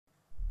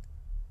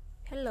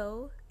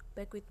Hello,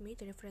 back with me,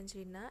 Jennifer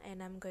Angelina,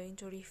 and I'm going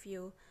to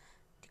review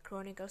The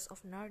Chronicles of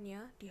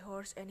Narnia, The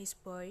Horse and His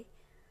Boy.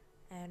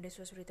 And this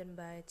was written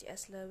by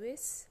C.S.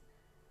 Lewis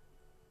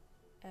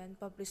and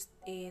published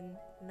in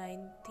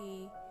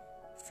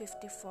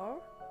 1954,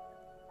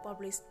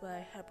 published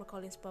by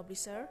HarperCollins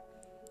Publisher.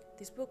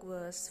 This book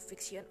was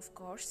fiction, of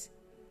course.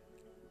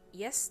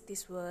 Yes,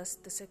 this was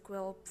the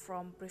sequel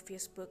from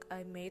previous book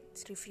I made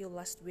review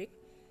last week.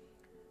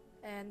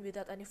 And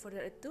without any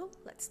further ado,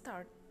 let's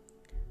start.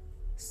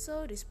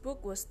 So this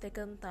book was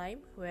taken time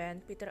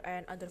when Peter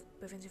and other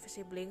Pevensie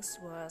siblings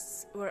were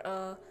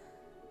a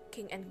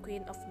king and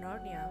queen of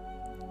Narnia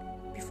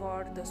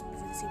before those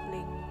Pevensie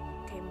siblings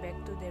came back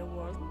to their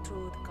world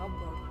through the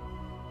cupboard.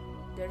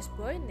 There's a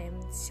boy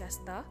named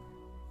Shasta.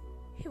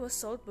 He was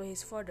sold by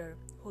his father,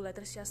 who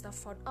later Shasta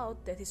found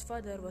out that his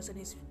father wasn't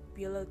his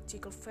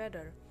biological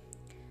father.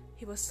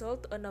 He was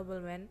sold to a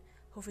nobleman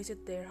who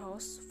visited their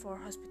house for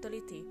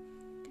hospitality.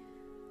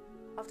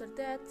 After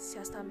that,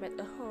 Shasta met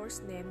a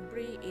horse named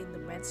Bree in the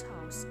man's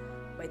house.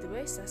 By the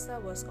way, Shasta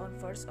was on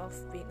verge of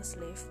being a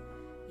slave.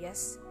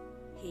 Yes,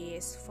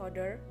 his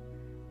father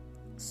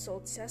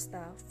sold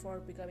Shasta for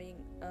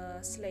becoming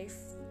a slave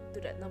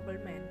to that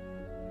nobleman.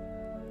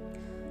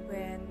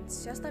 When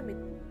Shasta met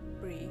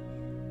Bree,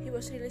 he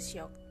was really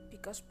shocked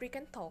because Bree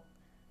can talk.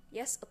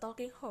 Yes, a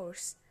talking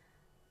horse.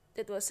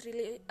 That was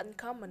really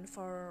uncommon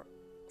for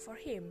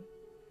him.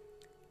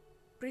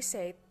 Bree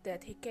said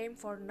that he came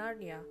for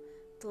Narnia,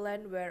 the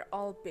land where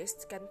all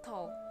beasts can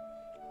talk.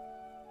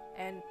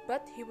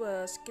 But he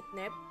was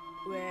kidnapped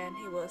when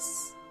he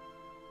was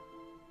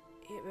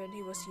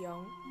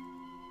young.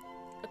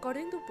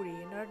 According to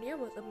Bree, Narnia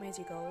was a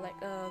magical, like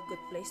a good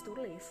place to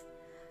live.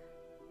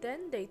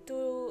 Then they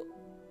two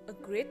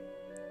agreed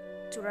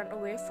to run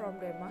away from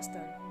their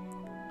master.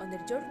 On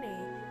their journey,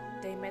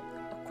 they met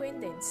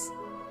acquaintance.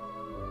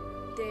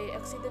 They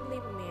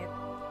accidentally met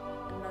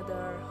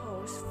another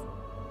horse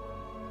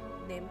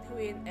named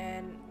Hwin,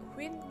 and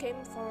Hwin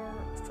came from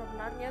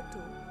Narnia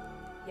too.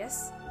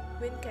 Yes,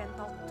 Hwin can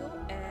talk too,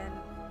 and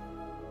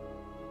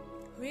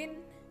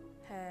Hwin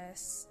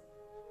has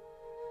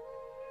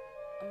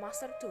a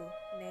master too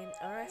named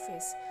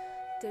Aravis.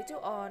 They two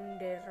on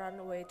their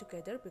runway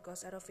together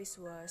because Aravis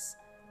was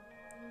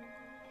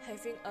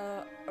having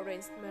a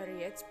arranged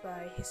marriage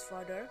by his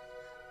father,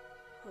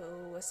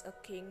 who was a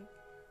king.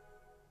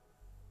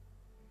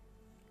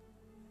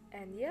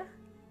 And yeah,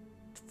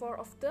 four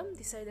of them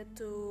decided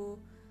to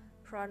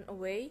run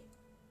away,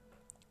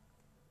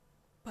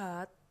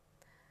 but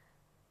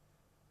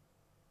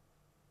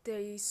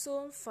they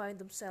soon find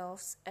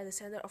themselves at the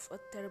center of a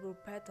terrible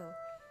battle.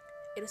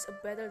 It is a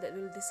battle that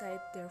will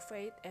decide their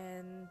fate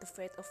and the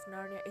fate of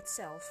Narnia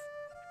itself.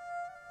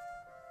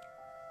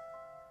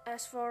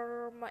 As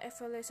for my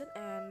evaluation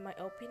and my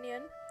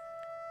opinion,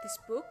 this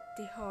book,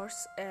 The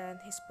Horse and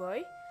His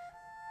Boy,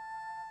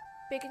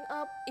 picking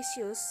up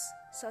issues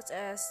such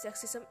as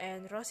sexism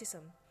and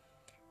racism.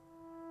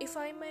 If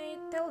I may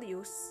tell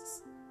you,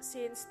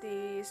 since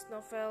this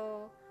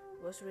novel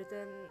was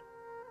written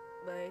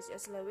by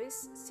C.S.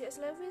 Lewis,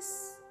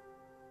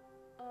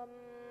 how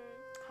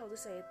to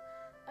say it?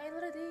 I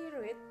already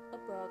read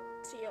about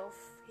 3 of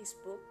his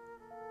book.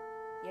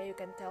 Yeah, you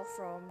can tell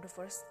from the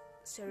first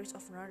series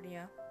of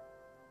Narnia.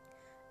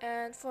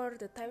 And for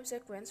the time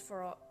sequence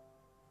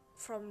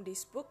from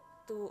this book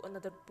to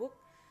another book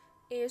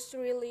is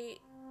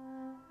really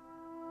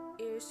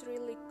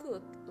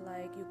good.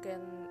 Like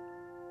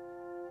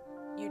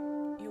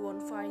you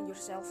won't find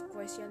yourself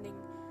questioning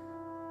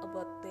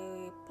about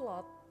the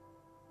plot.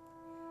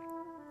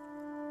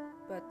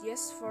 But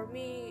yes, for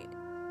me,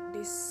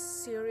 this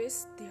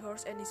series, The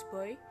Horse and His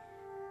Boy,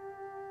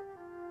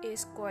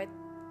 is quite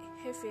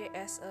heavy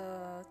as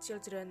a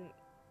children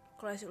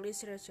classic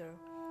literature.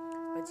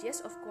 But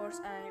yes, of course,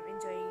 I'm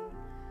enjoying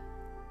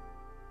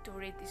to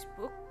read this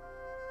book.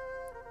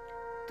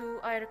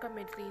 Do I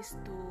recommend this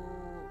to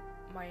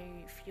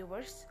my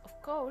viewers?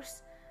 Of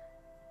course.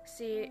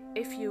 See,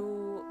 if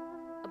you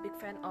a big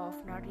fan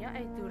of Narnia,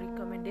 I do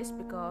recommend this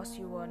because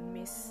you don't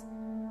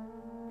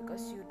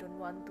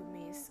want to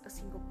miss a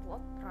single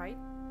plot, right?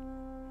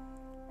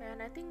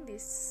 And I think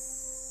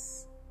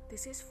this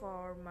is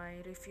for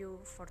my review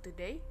for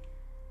today.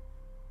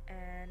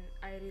 And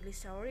I really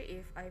sorry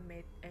if I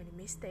made any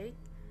mistake.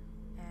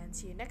 And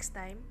see you next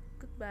time.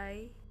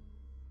 Goodbye.